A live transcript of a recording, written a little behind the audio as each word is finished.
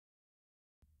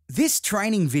This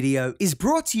training video is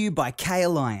brought to you by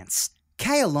K-Alliance.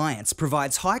 K-Alliance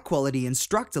provides high-quality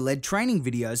instructor-led training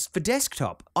videos for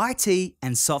desktop, IT,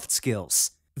 and soft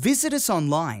skills. Visit us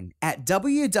online at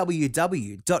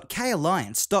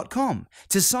www.kalliance.com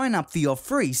to sign up for your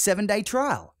free 7-day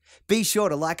trial. Be sure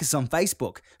to like us on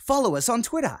Facebook, follow us on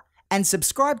Twitter, and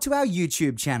subscribe to our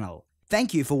YouTube channel.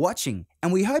 Thank you for watching,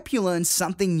 and we hope you learned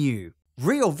something new.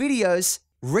 Real videos,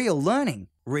 real learning,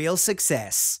 real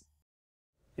success.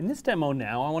 In this demo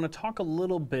now, I want to talk a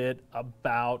little bit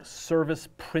about service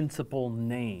principal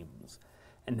names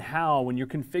and how, when you're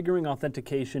configuring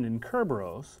authentication in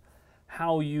Kerberos,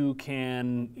 how you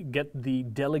can get the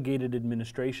delegated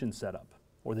administration set up,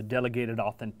 or the delegated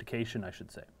authentication, I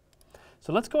should say.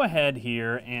 So let's go ahead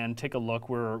here and take a look.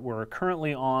 We're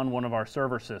currently on one of our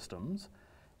server systems,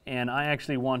 and I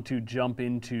actually want to jump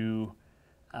into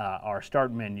our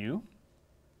Start menu.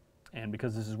 And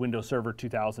because this is Windows Server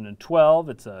 2012,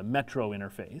 it's a Metro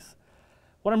interface.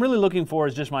 What I'm really looking for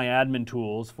is just my admin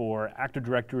tools for Active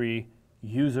Directory,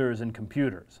 users, and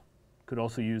computers. Could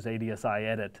also use ADSI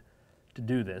Edit to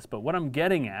do this. But what I'm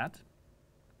getting at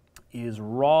is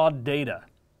raw data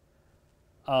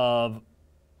of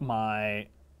my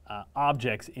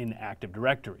objects in Active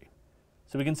Directory.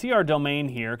 So we can see our domain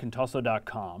here,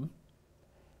 contoso.com.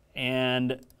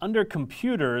 And under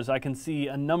computers, I can see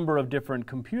a number of different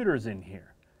computers in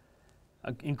here,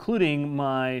 including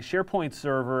my SharePoint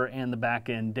server and the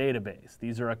backend database.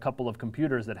 These are a couple of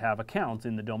computers that have accounts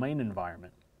in the domain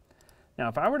environment. Now,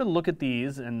 if I were to look at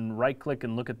these and right-click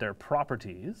and look at their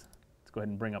properties, let's go ahead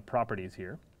and bring up properties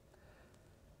here.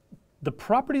 The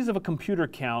properties of a computer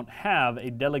account have a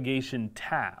delegation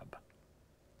tab.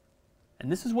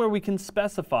 And this is where we can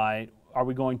specify, are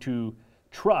we going to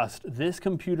trust this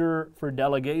computer for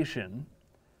delegation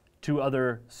to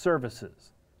other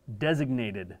services,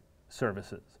 designated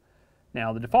services.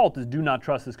 Now, the default is do not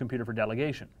trust this computer for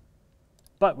delegation.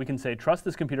 But we can say trust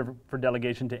this computer for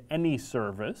delegation to any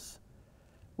service,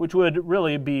 which would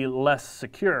really be less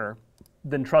secure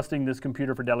than trusting this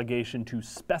computer for delegation to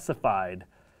specified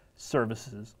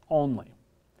services only.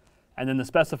 And then the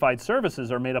specified services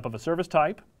are made up of a service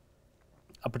type,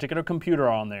 a particular computer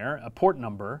on there, a port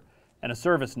number, and a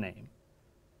service name.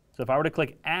 So if I were to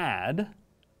click Add,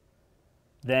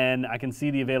 then I can see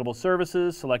the available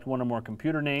services, select one or more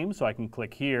computer names, so I can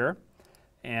click here,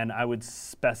 and I would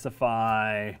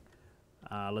specify,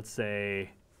 let's say,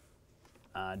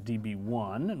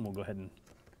 DB1, and we'll go ahead and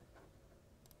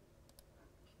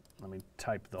let me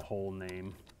type the whole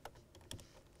name.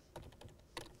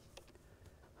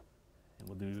 And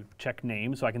we'll do check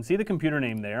name, so I can see the computer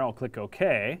name there. I'll click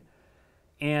OK.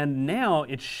 And now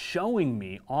it's showing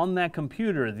me on that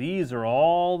computer, these are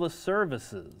all the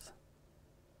services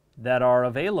that are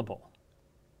available.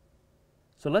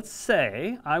 So let's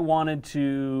say I wanted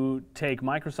to take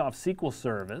Microsoft SQL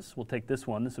Service. We'll take this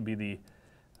one. This will be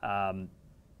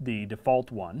the default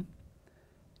one.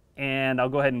 And I'll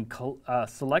go ahead and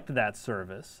select that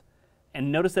service.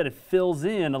 And notice that it fills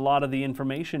in a lot of the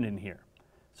information in here.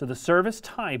 So the service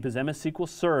type is MS SQL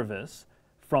Service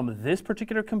from this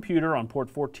particular computer on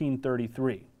port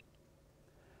 1433.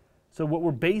 So what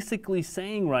we're basically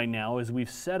saying right now is we've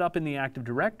set up in the Active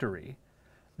Directory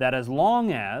that as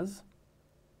long as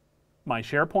my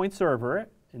SharePoint server,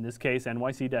 in this case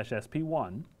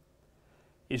NYC-SP1,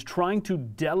 is trying to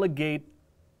delegate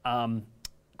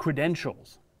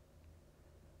credentials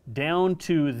down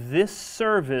to this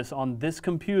service on this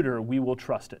computer, we will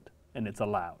trust it, and it's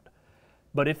allowed.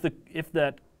 But if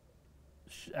that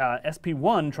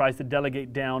SP1 tries to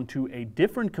delegate down to a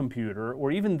different computer,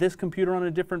 or even this computer on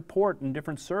a different port and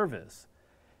different service,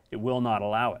 it will not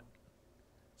allow it.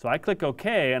 So I click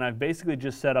OK, and I've basically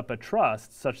just set up a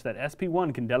trust such that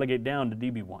SP1 can delegate down to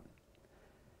DB1.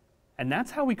 And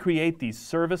that's how we create these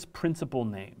service principal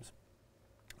names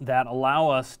that allow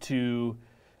us to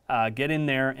get in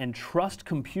there and trust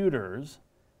computers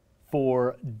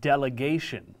for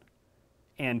delegation.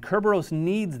 And Kerberos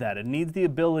needs that. It needs the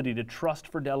ability to trust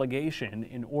for delegation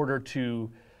in order to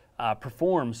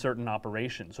perform certain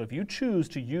operations. So if you choose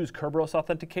to use Kerberos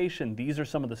authentication, these are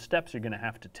some of the steps you're going to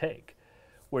have to take,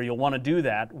 where you'll want to do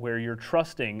that, where you're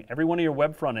trusting, every one of your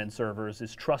web front-end servers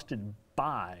is trusted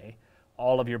by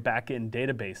all of your back-end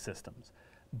database systems.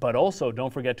 But also,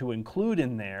 don't forget to include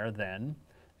in there, then,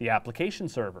 the application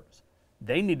servers.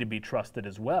 They need to be trusted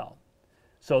as well.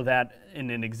 So that, in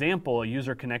an example, a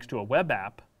user connects to a web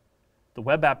app, the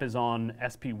web app is on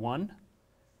SP1,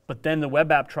 but then the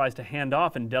web app tries to hand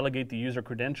off and delegate the user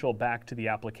credential back to the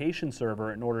application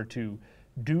server in order to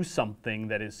do something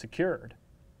that is secured.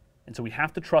 And so we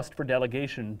have to trust for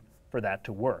delegation for that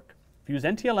to work. If you use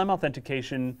NTLM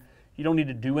authentication, you don't need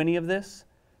to do any of this,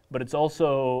 but it's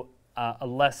also a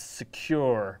less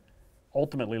secure,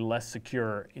 ultimately less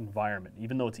secure environment,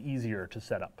 even though it's easier to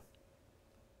set up.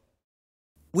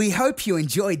 We hope you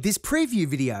enjoyed this preview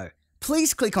video.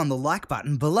 Please click on the like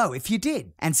button below if you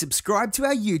did, and subscribe to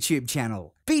our YouTube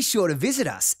channel. Be sure to visit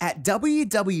us at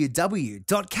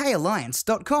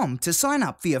www.kalliance.com to sign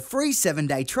up for your free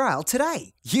 7-day trial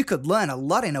today. You could learn a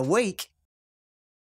lot in a week.